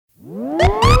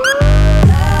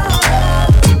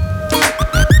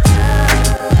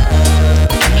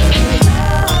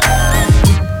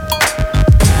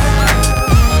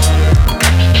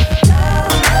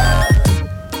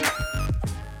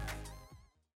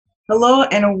Hello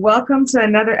and welcome to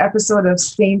another episode of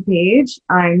Same Page.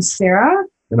 I'm Sarah.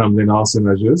 And I'm Linalson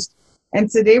Najist.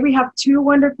 And today we have two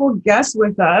wonderful guests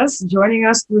with us, joining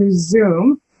us through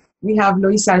Zoom. We have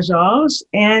Louisa Georges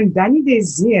and Danny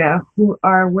Desir, who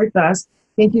are with us.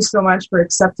 Thank you so much for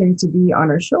accepting to be on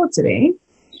our show today.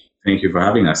 Thank you for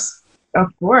having us.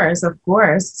 Of course.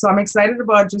 So I'm excited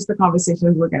about just the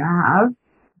conversations we're going to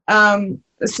have.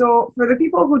 So for the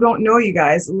people who don't know you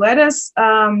guys, let us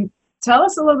tell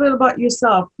us a little bit about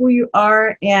yourself, who you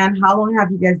are, and how long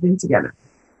have you guys been together?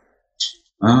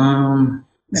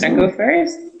 Should I go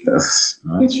first?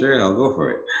 Sure, I'll go for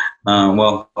it.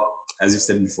 Well, as you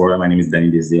said before, my name is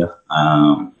Danny Desir.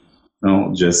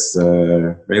 Just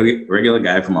a regular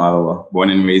guy from Ottawa, born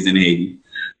and raised in Haiti.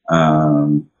 I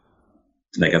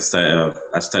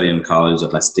studied in college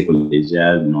at La Cité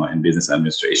Collégiale, in business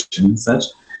administration and such.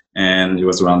 And it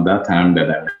was around that time that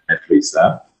I met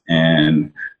Lisa,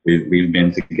 and we've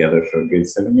been together for a good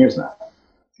 7 years now.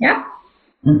 Yeah.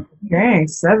 Okay,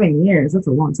 7 years. That's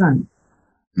a long time.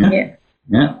 Yeah.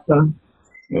 So,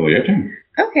 Well, your turn.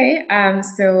 Okay.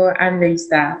 So I'm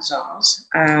Louisa Georges.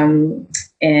 Me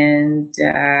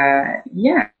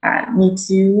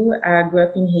too. Grew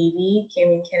up in Haiti,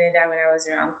 came in Canada when I was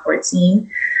around 14.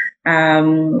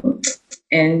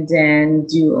 And then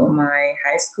do all my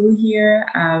high school here.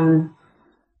 That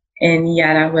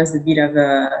was a bit of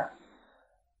a,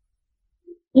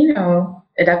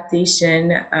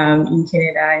 adaptation in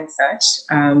Canada and such.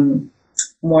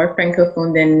 More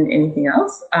francophone than anything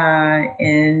else.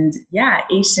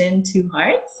 Asian to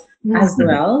heart as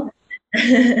well.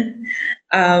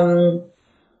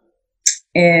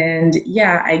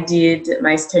 I did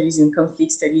my studies in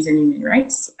conflict studies and human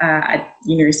rights at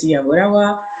University of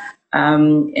Ottawa.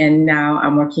 And now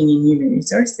I'm working in human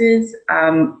resources.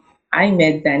 I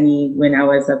met Danny when I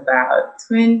was about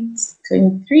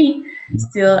 23,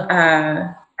 still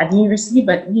at the university,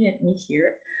 but we didn't meet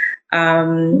here.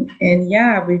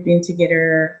 We've been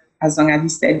together as long as you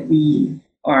said we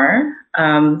are.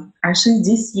 Actually,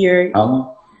 this year. How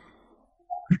long?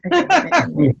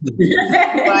 1,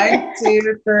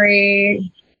 2,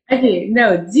 3. Okay,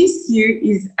 no, this year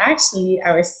is actually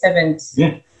our seventh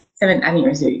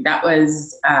anniversary. That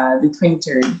was the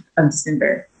 23rd of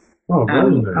December. Oh,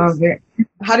 very nice.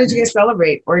 How did you guys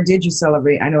celebrate, or did you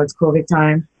celebrate? I know it's COVID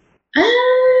time.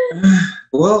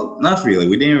 Well, not really.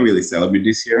 We didn't really celebrate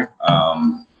this year,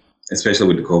 especially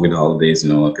with the COVID holidays,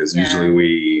 because usually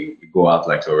we go out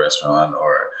to a restaurant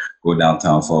or go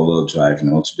downtown for a little drive,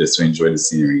 to enjoy the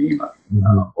scenery,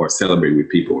 or celebrate with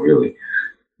people, really.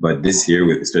 But this year,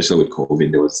 especially with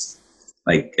COVID, there was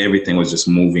everything was just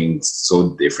moving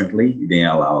so differently. It didn't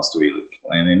allow us to really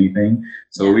plan anything.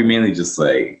 So we mainly just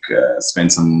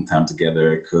spent some time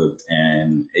together, cooked,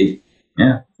 and ate.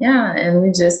 Yeah, and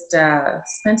we just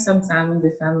spent some time with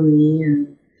the family,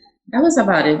 and that was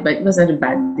about it. But it wasn't a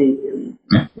bad day, really.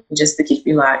 Yeah. Just to keep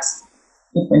relaxed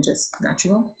and just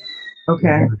natural.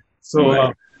 Okay.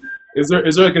 So, is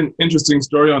there an interesting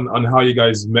story on how you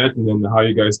guys met and then how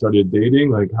you guys started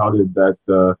dating? How did that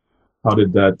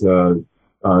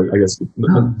I guess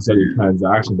not necessarily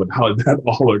transaction, but how did that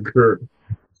all occur?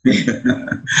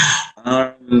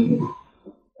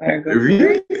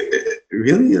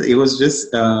 Really, it was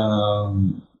just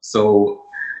so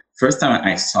first time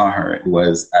I saw her, it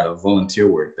was at a volunteer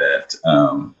work that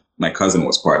my cousin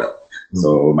was part of.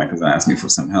 So my cousin asked me for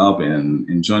some help, and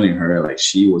in joining her,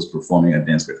 she was performing a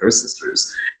dance with her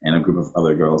sisters and a group of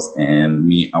other girls, and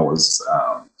me, I was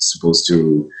supposed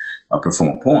to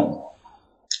perform a poem,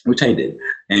 which I did.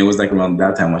 And it was around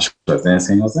that time when she was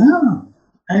dancing, I was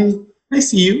I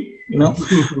see you,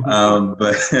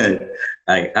 but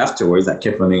afterwards, I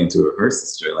kept running into her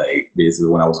sister, basically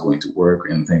when I was going to work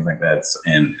and things like that. So,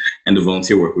 and the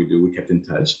volunteer work we do, we kept in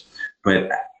touch.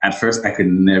 But at first, I could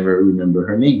never remember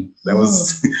her name. That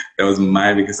was because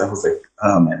I was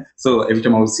oh man. So every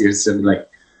time I would see her, she'd be like,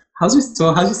 how's your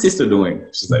sister doing?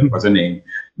 She's like, what's her name?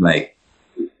 I'm like,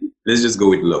 let's just go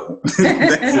with Lo. Let's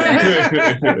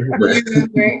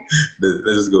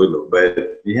just go with Lo.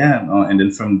 But and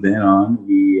then from then on,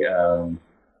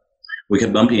 we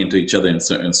kept bumping into each other in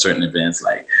certain events,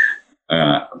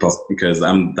 because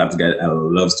I'm that guy that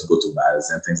loves to go to bars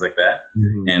and things like that,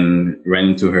 and ran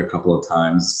into her a couple of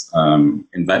times,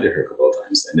 invited her a couple of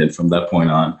times, and then from that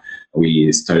point on,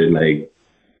 we started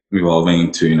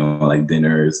revolving to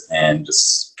dinners and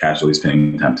just casually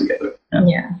spending time together.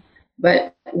 Yeah.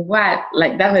 But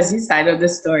that was his side of the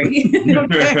story. My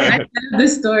side of the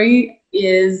story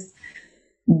is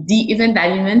the event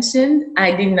that you mentioned.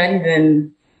 I did not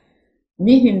even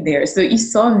meet him there. So he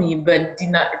saw me, but did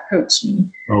not approach me.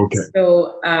 Okay.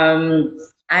 So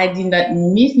I did not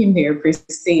meet him there per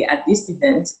se at this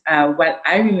event. What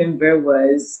I remember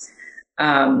was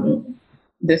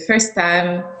the first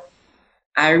time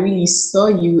I really saw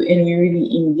you and we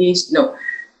really engaged. No,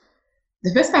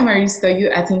 the first time I really saw you,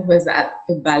 I think, was at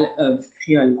the Bal of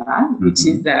Criolla, which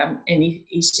is an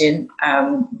Asian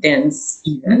dance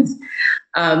event.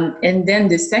 And then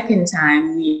the second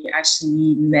time, we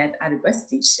actually met at a bus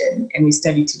station and we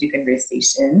started to do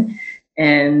conversation.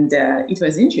 And it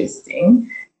was interesting.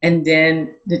 And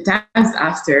then the times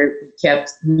after, we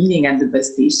kept meeting at the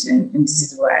bus station. And this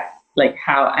is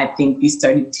how I think we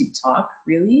started to talk,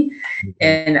 really,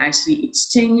 and actually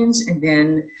exchange. And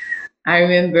then I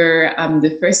remember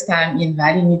the first time he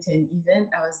invited me to an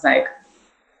event, I was like,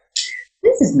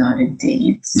 this is not a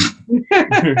date.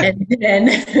 And then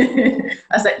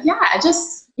I was like, yeah, I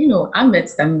just, I met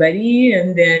somebody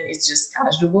and then it's just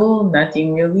casual,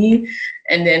 nothing really.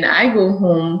 And then I go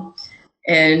home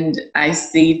and I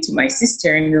say to my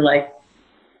sister and they're like,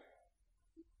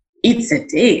 it's a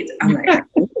date. I'm like,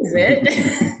 what is it?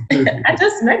 I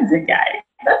just met the guy.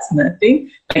 That's nothing.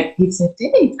 Like, it's a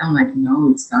date. I'm like, no,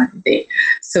 it's not a date.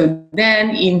 So then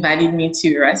he invited me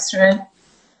to a restaurant.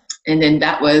 And then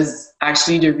that was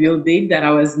actually the real date that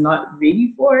I was not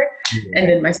ready for. Yeah. And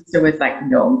then my sister was like,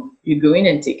 no, you go in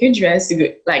and take a dress. You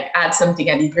go, add something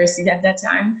at university at that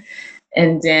time.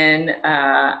 And then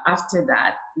after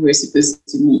that, we were supposed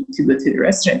to meet to go to the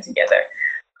restaurant together.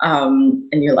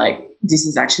 And you're like, this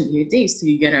is actually your date. So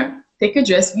you're going to take a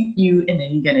dress with you and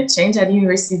then you're going to change at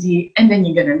university and then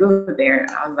you're going to go there.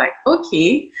 And I was like,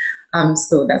 okay.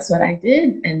 So that's what I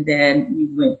did. And then we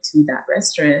went to that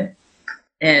restaurant.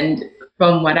 And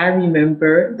from what I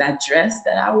remember, that dress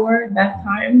that I wore that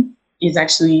time is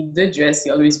actually the dress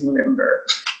you always remember.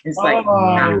 It's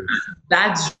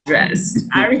that dress.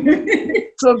 I remember.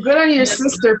 So good on your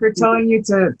sister for telling you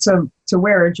to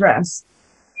wear a dress.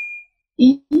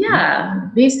 Yeah,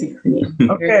 basically.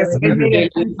 Okay, so it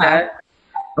made an impact.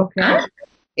 Okay. Huh?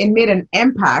 It made an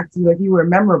impact, like you were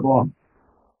memorable.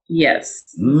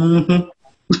 Yes. Mm-hmm.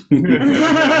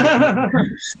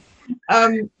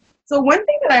 So one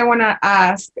thing that I want to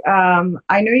ask,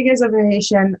 I know you guys have a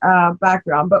Haitian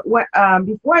background, but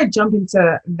before I jump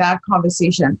into that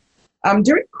conversation,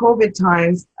 during COVID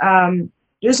times,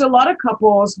 there's a lot of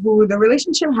couples who the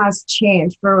relationship has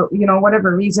changed for,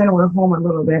 whatever reason, we're home a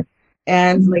little bit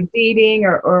and like dating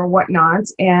or whatnot.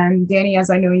 And Danny, as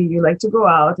I know you like to go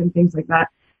out and things like that.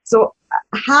 So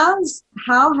how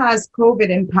has COVID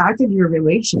impacted your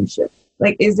relationship?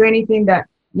 Like, is there anything that,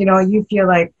 you feel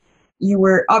like you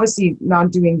were obviously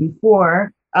not doing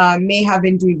before, may have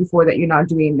been doing before that you're not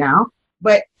doing now,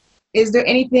 but is there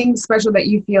anything special that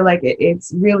you feel like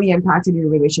it's really impacted your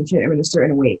relationship in a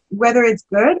certain way, whether it's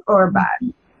good or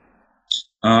bad?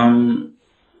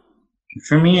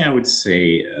 For me, I would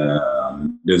say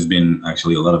there's been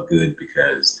actually a lot of good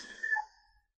because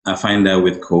I find that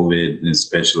with COVID, and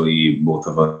especially both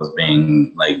of us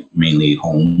being mainly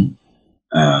home,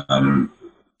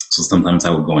 so sometimes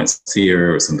I would go and see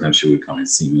her, or sometimes she would come and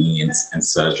see me and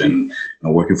such. And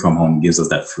working from home gives us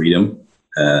that freedom.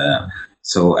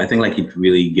 So I think it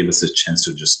really gave us a chance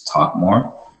to just talk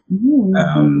more.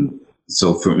 Mm-hmm.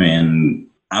 So for me, and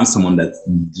I'm someone that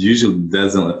usually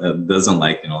doesn't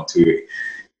like to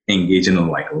engage in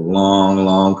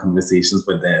long conversations.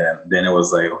 But then it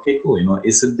was like, okay, cool.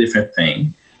 It's a different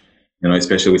thing.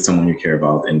 Especially with someone you care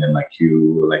about, and then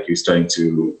you're starting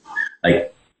to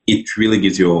it really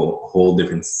gives you a whole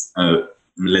different,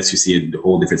 lets you see a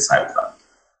whole different side of that.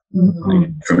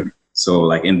 Mm-hmm.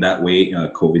 So in that way,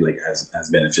 COVID has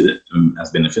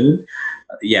benefited.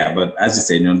 Yeah, but as you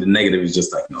said, the negative is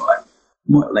just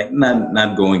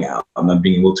not going out, not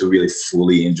being able to really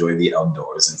fully enjoy the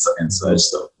outdoors and such.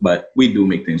 So, but we do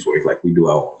make things work. We do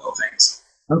our own things.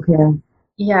 Okay.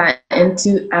 Yeah, and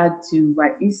to add to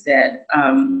what you said,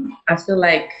 I feel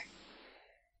like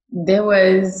there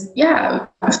was,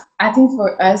 I think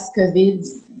for us, COVID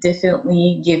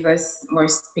definitely gave us more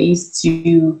space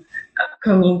to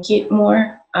communicate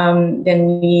more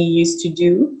than we used to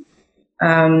do,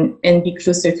 and be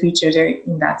closer to each other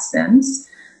in that sense.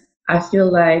 I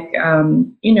feel like,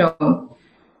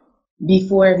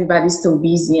 before everybody's so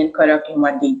busy and caught up in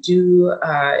what they do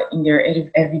in their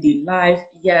everyday life.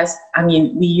 Yes,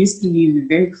 we used to live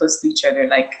very close to each other,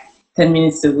 10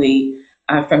 minutes away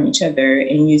from each other,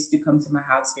 and used to come to my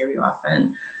house very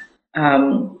often.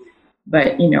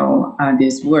 But,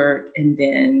 there's work, and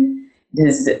then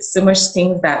there's so much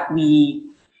things that we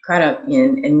caught up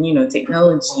in, and,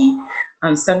 technology.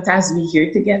 Sometimes we're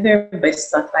here together, but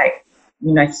it's not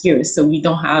we're not here. So we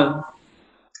don't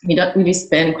really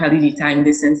spend quality time in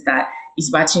the sense that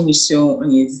he's watching a show on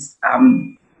his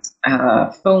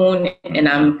phone and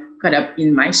I'm caught up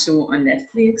in my show on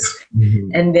Netflix.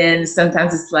 And then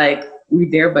sometimes it's like we're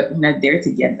there, but we're not there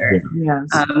together. Yes.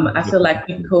 I feel like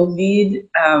with COVID,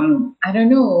 I don't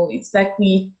know, it's like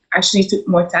we actually took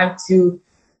more time to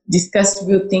discuss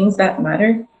real things that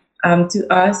matter to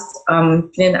us,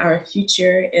 plan our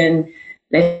future. And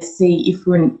let's say if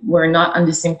we're not on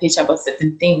the same page about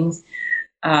certain things,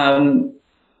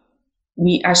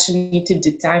 we actually took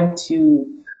the time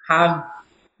to have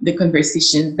the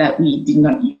conversations that we did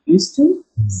not used to.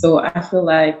 So I feel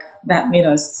like that made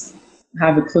us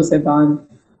have a closer bond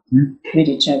with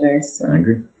each other. So I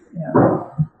agree. Yeah.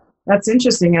 That's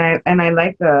interesting, and I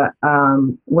like the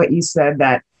what you said,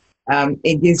 that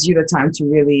it gives you the time to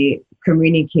really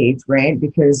communicate, right?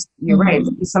 Because you're right.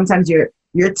 Sometimes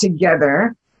you're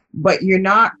together, but you're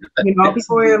not. You know,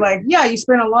 people are like, yeah, you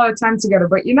spend a lot of time together,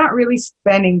 but you're not really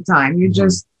spending time. You're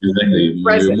just exactly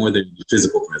present. You're more than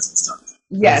physical presence time.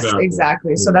 Yes,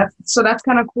 exactly. So that's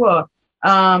kind of cool.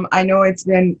 I know it's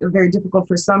been very difficult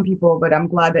for some people, but I'm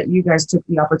glad that you guys took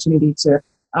the opportunity to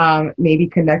maybe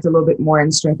connect a little bit more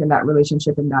and strengthen that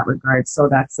relationship in that regard. So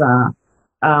that's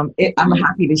I'm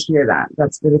happy to hear that.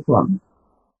 That's really cool.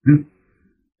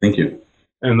 Thank you.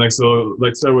 And like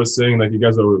Sarah was saying, like you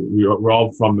guys we're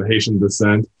all from Haitian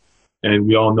descent, and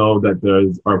we all know that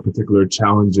there are particular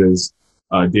challenges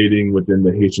dating within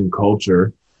the Haitian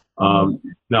culture.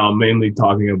 Now, I'm mainly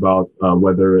talking about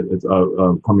whether it's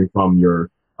coming from your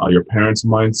parents'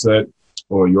 mindset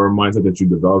or your mindset that you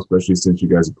developed, especially since you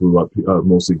guys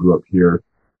mostly grew up here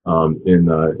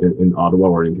in Ottawa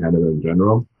or in Canada in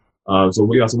general. So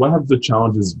what have the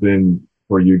challenges been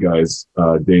for you guys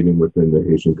dating within the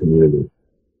Haitian community?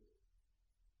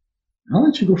 I'll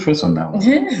let you go first on that one.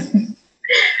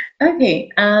 Okay.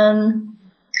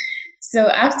 So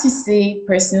I have to say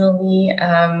personally,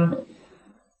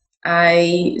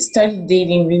 I started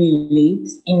dating really late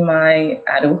in my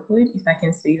adulthood, if I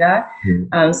can say that.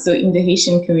 So in the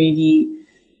Haitian community,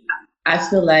 I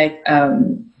feel like,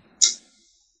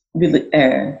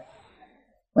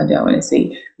 what do I want to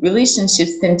say?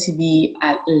 Relationships tend to be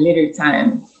at a later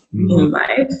time in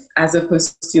life as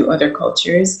opposed to other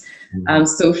cultures.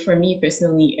 So for me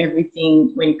personally,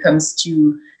 everything when it comes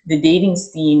to the dating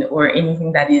scene or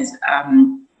anything that is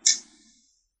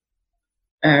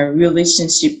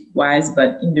relationship wise,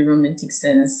 but in the romantic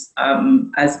sense,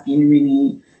 has been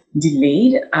really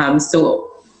delayed.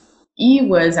 So he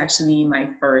was actually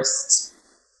my first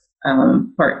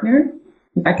partner,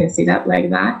 if I can say that like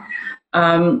that.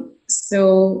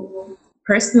 So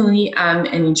personally, I'm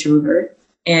an introvert,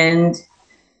 and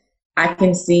I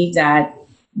can say that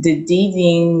the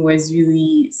dating was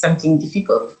really something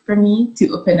difficult for me to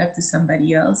open up to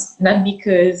somebody else, not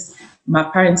because my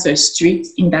parents are strict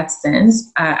in that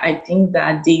sense. I think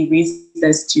that they raised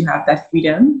us to have that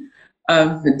freedom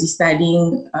of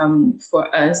deciding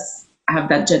for us, have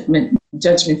that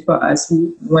judgment for us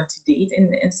who want to date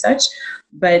and such.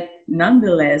 But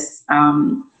nonetheless,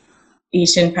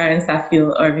 Asian parents, I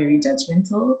feel, are very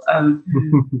judgmental of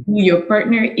who your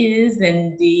partner is,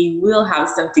 and they will have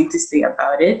something to say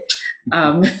about it.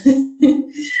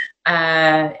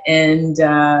 And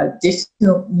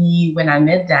definitely when I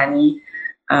met Danny,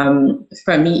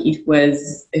 for me, it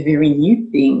was a very new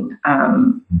thing.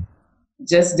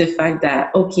 Just the fact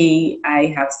that, okay, I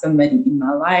have somebody in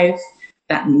my life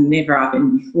that never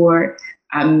happened before.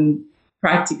 I'm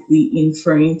practically in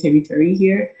foreign territory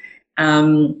here.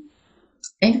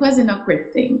 It was an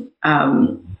awkward thing.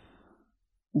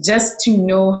 Just to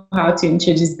know how to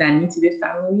introduce Danny to the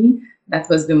family, that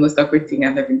was the most awkward thing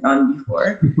I've ever done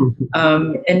before.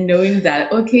 And knowing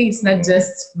that, okay, it's not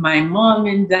just my mom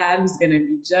and dad who's going to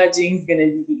be judging, it's going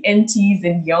to be the aunties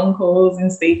and the uncles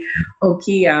and say,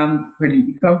 okay, where do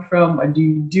you come from? What do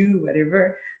you do?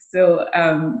 Whatever. So,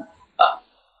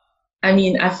 I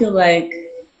mean, I feel like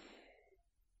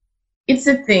it's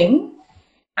a thing.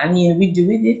 I mean, we deal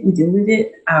with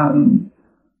it.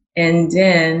 And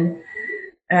then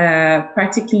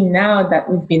practically now that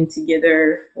we've been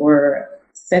together for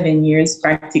 7 years,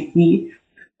 practically,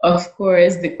 of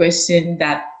course, the question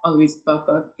that always pop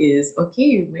up is,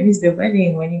 okay, when is the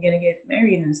wedding? When are you going to get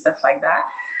married and stuff like that?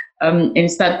 And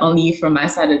it's not only from my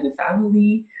side of the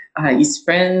family, his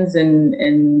friends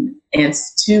and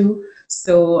aunts too.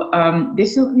 So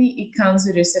definitely it comes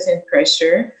with a certain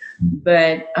pressure.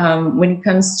 But when it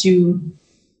comes to,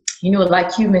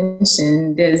 like you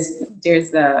mentioned,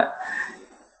 there's a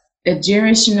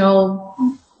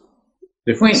generational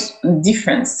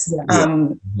difference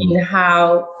in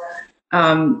how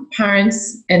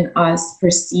parents and us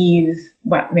perceive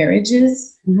what marriage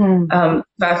is. But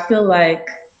I feel like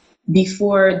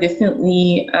before,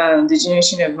 definitely, the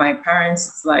generation of my parents,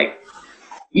 it's like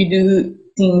you do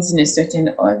things in a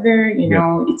certain order, you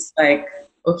know, it's like,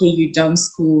 okay, you're done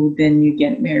school, then you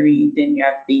get married, then you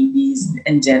have babies,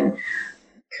 and then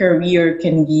career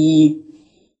can be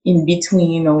in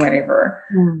between or whatever.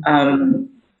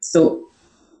 So,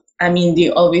 I mean, they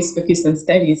always focus on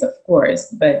studies, of course,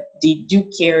 but they do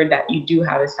care that you do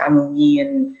have a family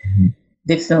and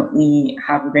definitely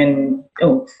have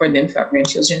for them to have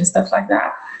grandchildren and stuff like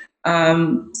that.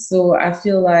 So I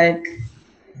feel like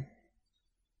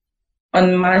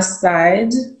on my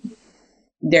side,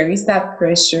 there is that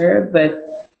pressure,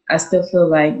 but I still feel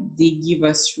like they give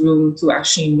us room to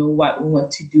actually know what we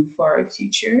want to do for our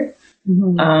future.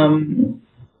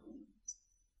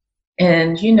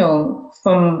 And, you know,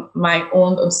 from my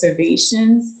own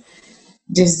observations,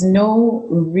 there's no,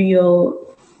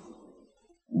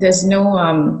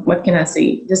 what can I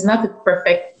say? There's not the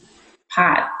perfect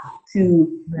path to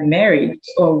marriage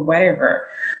or whatever.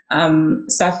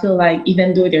 So I feel like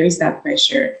even though there is that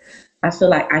pressure, I feel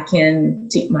like I can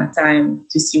take my time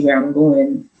to see where I'm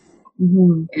going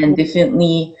and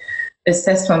definitely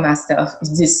assess for myself,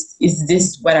 is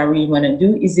this what I really want to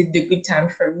do? Is it the good time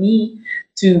for me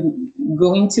to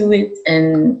go into it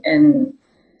and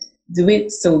do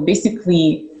it? So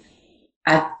basically,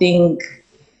 I think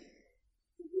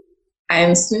I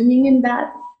am swimming in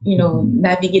that, you know,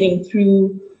 navigating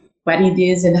through what it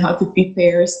is and how to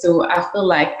prepare. So I feel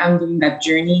like I'm doing that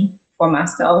journey for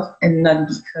myself and not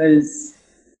because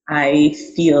I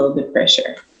feel the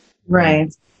pressure.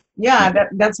 Right. Yeah,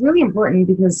 that's really important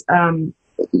because coming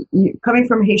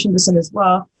from Haitian descent as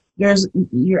well,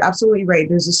 you're absolutely right.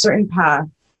 There's a certain path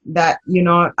that, you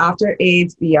know, after A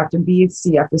it's B, after B it's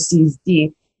C, after C is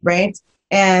D, right?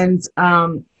 And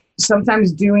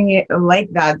sometimes doing it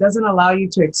like that doesn't allow you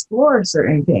to explore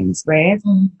certain things, right?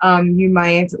 You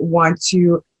might want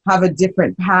to have a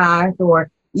different path or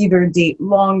either date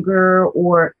longer,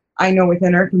 or I know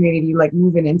within our community, like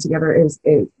moving in together is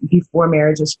before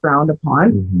marriage is frowned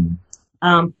upon.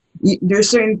 There's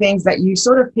certain things that you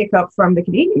sort of pick up from the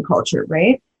Canadian culture,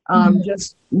 right?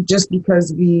 Just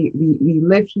because we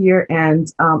live here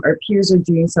and our peers are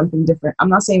doing something different. I'm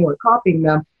not saying we're copying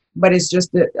them, but it's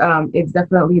just that it's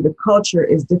definitely the culture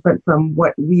is different from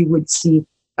what we would see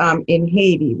in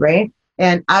Haiti, right?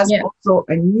 And as also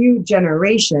a new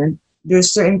generation,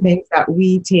 there's certain things that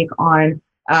we take on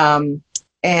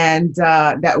and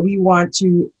that we want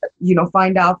to, you know,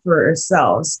 find out for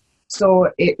ourselves.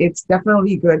 So it's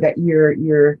definitely good that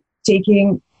you're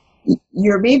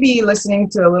maybe listening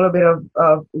to a little bit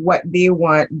of what they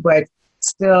want, but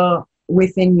still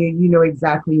within you, you know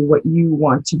exactly what you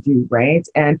want to do, right?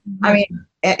 And I mean,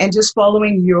 and just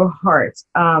following your heart.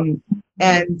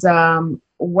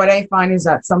 What I find is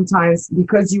that sometimes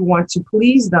because you want to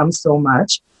please them so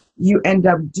much, you end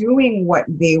up doing what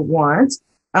they want,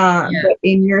 but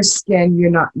in your skin, you're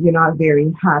not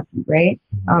very happy, right?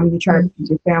 You try to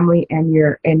please your family and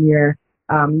your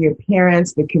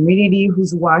parents, the community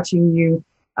who's watching you,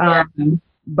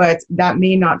 but that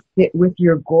may not fit with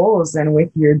your goals and with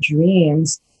your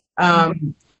dreams.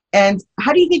 And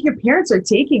how do you think your parents are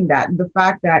taking that? The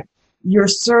fact that you're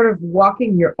sort of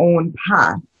walking your own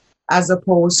path as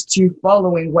opposed to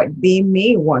following what they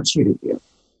may want you to do?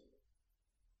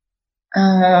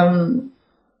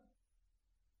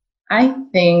 I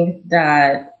think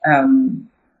that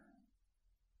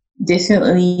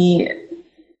definitely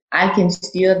I can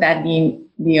feel that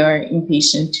they are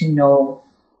impatient to know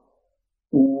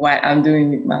what I'm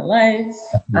doing with my life.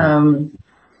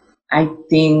 I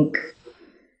think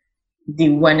they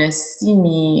want to see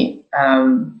me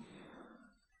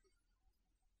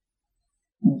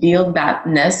build that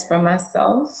nest for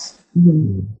myself.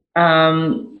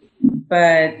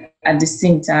 But at the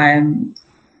same time,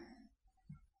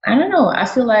 I don't know. I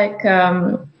feel like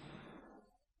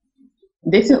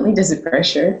definitely there's a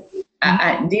pressure.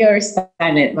 They are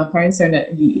silent. My parents are not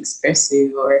really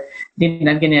expressive, or they're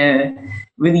not gonna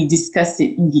really discuss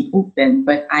it in the open.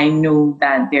 But I know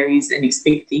that there is an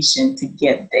expectation to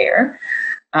get there.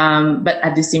 But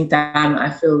at the same time,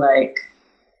 I feel like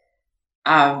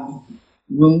I have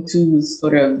room to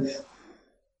sort of,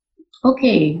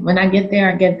 okay, when I get there,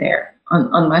 I get there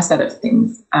on my side of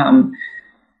things.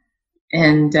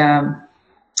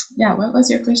 What was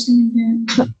your question again?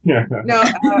 No,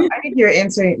 I think you're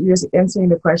answering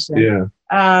the question. Yeah.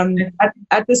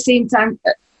 At the same time,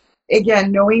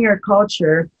 again, knowing your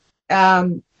culture,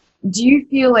 do you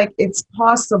feel like it's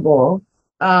possible,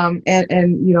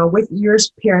 and you know, with your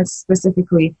parents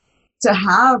specifically, to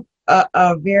have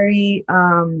a very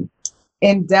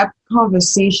in-depth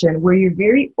conversation where you're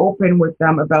very open with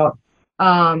them about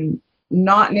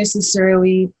not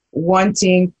necessarily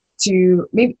wanting to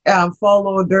maybe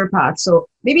follow their path. So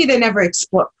maybe they never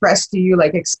express to you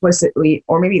like explicitly,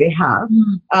 or maybe they have.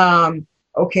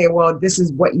 Okay, well, this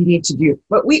is what you need to do.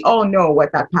 But we all know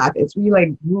what that path is. We like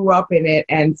grew up in it,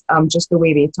 and just the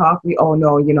way they talk, we all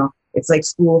know, it's like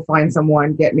school, find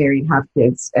someone, get married, have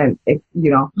kids, and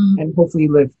and hopefully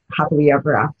live happily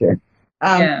ever after.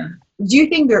 Do you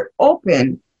think they're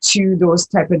open to those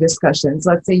type of discussions?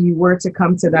 Let's say you were to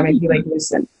come to them and be like,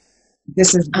 listen,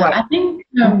 this is what I think.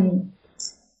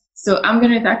 So I'm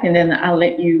going to talk, and then I'll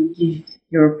let you give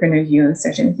your point of view on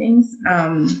certain things.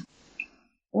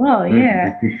 Well,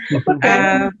 yeah.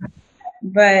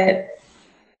 But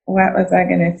what was I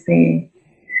going to say?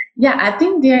 Yeah, I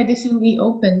think they are definitely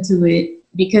open to it,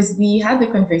 because we had the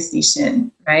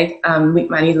conversation, right, with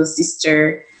my little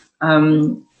sister,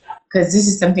 because this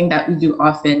is something that we do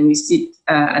often. We sit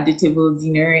at the table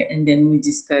dinner, and then we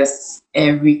discuss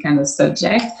every kind of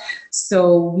subject.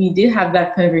 So we did have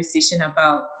that conversation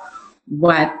about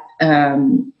what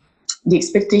the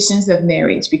expectations of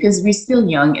marriage, because we're still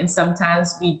young, and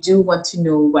sometimes we do want to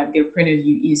know what their point of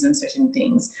view is on certain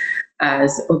things.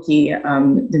 As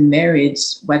the marriage,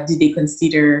 what do they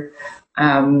consider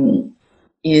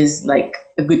is like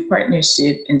a good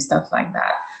partnership and stuff like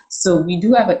that. So we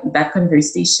do have that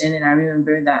conversation, and I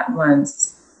remember that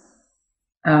once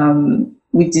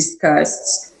we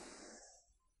discussed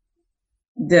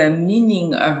the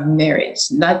meaning of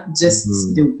marriage, not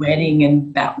just the wedding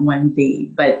and that one day,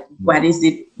 but what is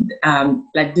it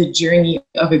like the journey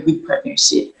of a good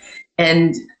partnership.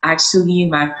 And actually,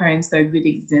 my parents are a good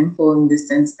example in the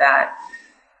sense that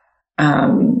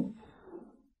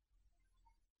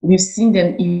we've seen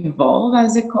them evolve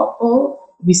as a couple.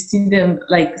 We've seen them,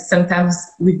 like, sometimes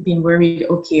we've been worried,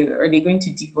 okay, are they going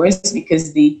to divorce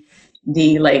because they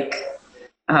like,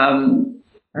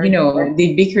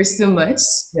 they bicker so much.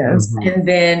 Yes. And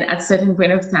then at a certain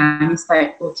point of time, it's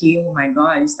like, okay, oh my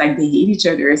God, it's like they hate each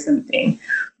other or something.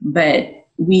 But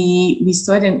we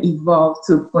saw them evolve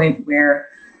to a point where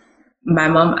my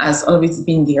mom has always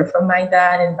been there for my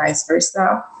dad and vice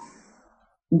versa.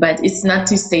 But it's not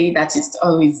to say that it's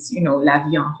always, la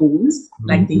vie en rose,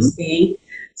 like they say.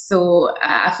 So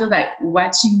I feel like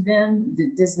watching them,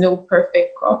 there's no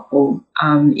perfect couple.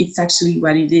 It's actually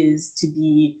what it is to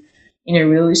be in a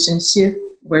relationship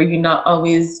where you're not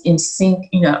always in sync,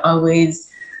 you're not always,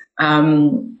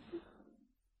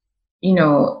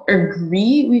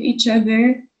 agree with each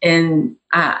other. And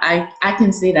I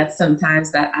can say that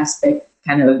sometimes that aspect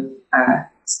kind of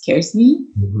scares me,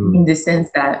 in the sense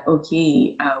that,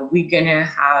 okay, we're going to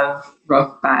have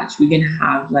rough patch. We're going to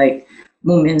have like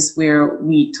moments where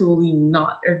we totally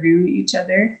not agree with each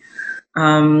other.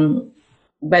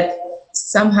 But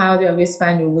somehow they always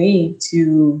find a way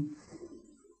to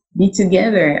be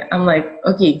together. I'm like,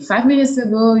 okay, 5 minutes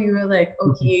ago, you were like,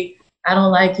 okay, I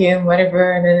don't like him,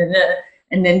 whatever.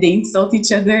 And then they insult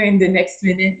each other. And the next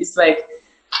minute, it's like,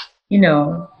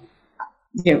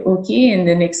 they're okay. And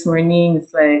the next morning,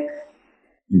 it's like,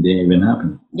 it didn't even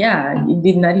happen. Yeah, it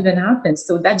did not even happen.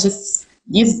 So that just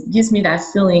gives me that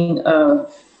feeling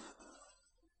of,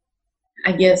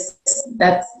 I guess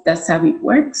that's how it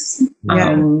works.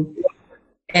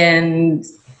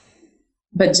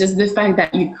 But just the fact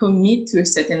that you commit to a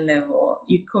certain level,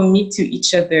 you commit to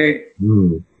each other,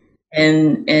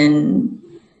 and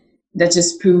that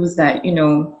just proves that,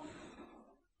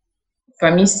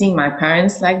 for me, seeing my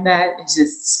parents like that, it's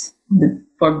just,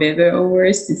 for better or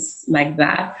worse, it's like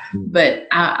that. But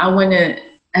I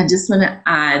just want to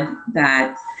add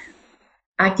that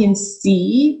I can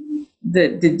see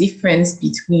the difference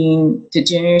between the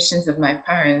generations of my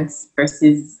parents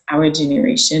versus our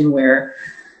generation, where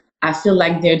I feel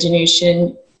like their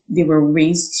generation, they were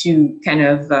raised to kind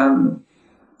of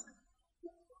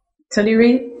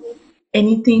tolerate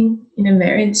anything in a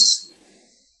marriage.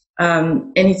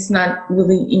 And it's not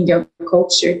really in their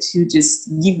culture to just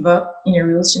give up in a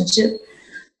relationship.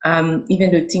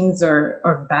 Even though things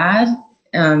are bad,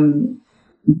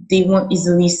 they won't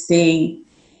easily say,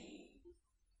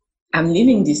 I'm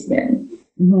leaving this man.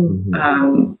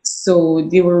 So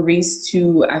they were raised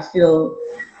to, I feel,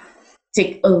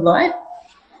 take a lot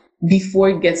before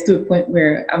it gets to a point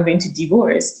where I'm going to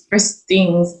divorce. First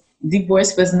things,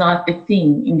 divorce was not a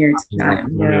thing in their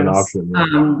time. An option.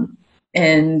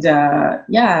 And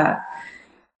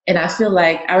I feel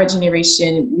like our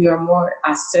generation, we are more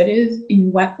assertive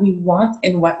in what we want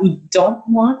and what we don't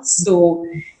want. So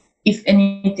if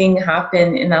anything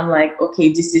happened and I'm like,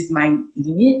 okay, this is my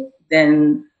limit,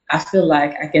 then I feel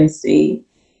like I can say,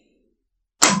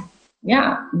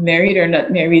 yeah, married or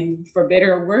not married, for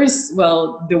better or worse,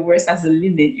 well, the worst has a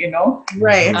limit, you know?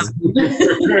 Right.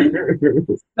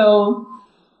 So,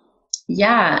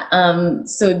 yeah,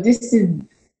 so this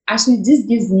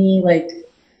gives me like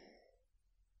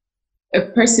a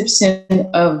perception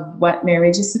of what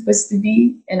marriage is supposed to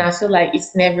be. And I feel like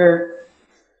it's never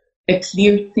a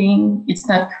clear thing. It's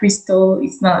not crystal.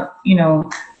 It's not,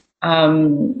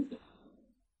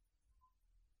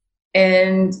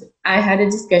 and I had a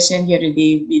discussion the other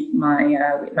day with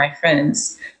my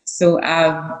friends. So I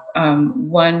have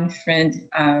one friend.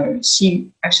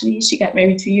 She got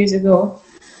married 2 years ago,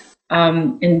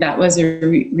 and that was a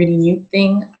really new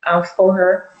thing for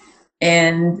her.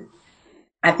 And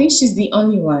I think she's the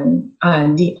only one,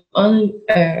 the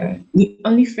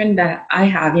only friend that I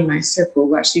have in my circle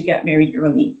who actually got married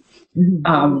early.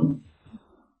 Mm-hmm.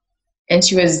 And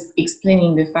she was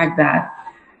explaining the fact that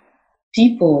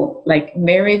people, like,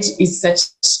 marriage is such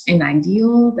an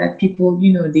ideal that people,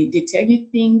 they tell you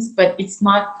things, but it's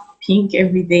not pink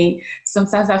every day.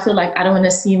 Sometimes I feel like I don't want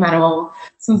to see him at all.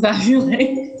 Sometimes I feel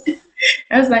like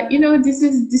I was like, this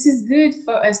is good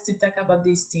for us to talk about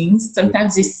these things.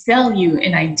 Sometimes they sell you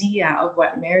an idea of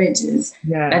what marriage is.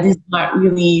 Yeah. That is not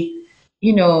really,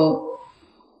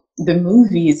 the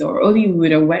movies or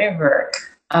Hollywood or whatever.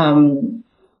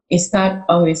 It's not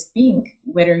always pink,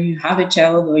 whether you have a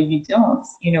child or you don't.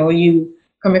 You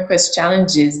come across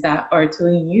challenges that are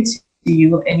totally new to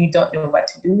you and you don't know what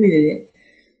to do with it.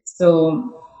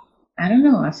 So I don't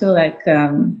know. I feel like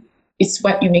it's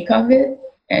what you make of it.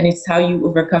 And it's how you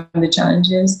overcome the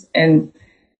challenges. And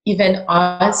even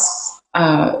us,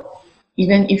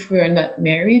 even if we're not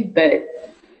married, but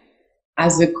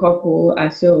as a couple, I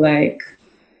feel like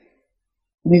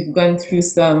we've gone through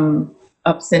some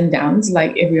ups and downs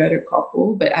like every other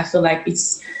couple. But I feel like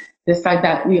it's the fact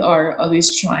that we are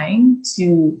always trying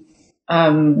to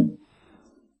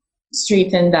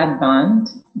straighten that bond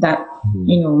that,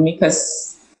 make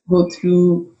us go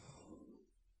through.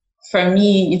 For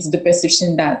me, it's the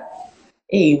perception that,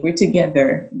 hey, we're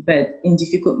together, but in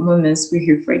difficult moments, we're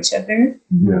here for each other.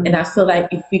 Yeah. And I feel like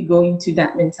if we go into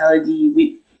that mentality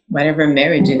with whatever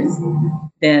marriage is,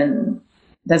 then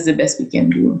that's the best we can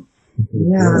do.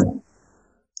 Yeah.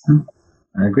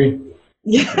 I agree.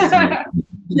 Yeah.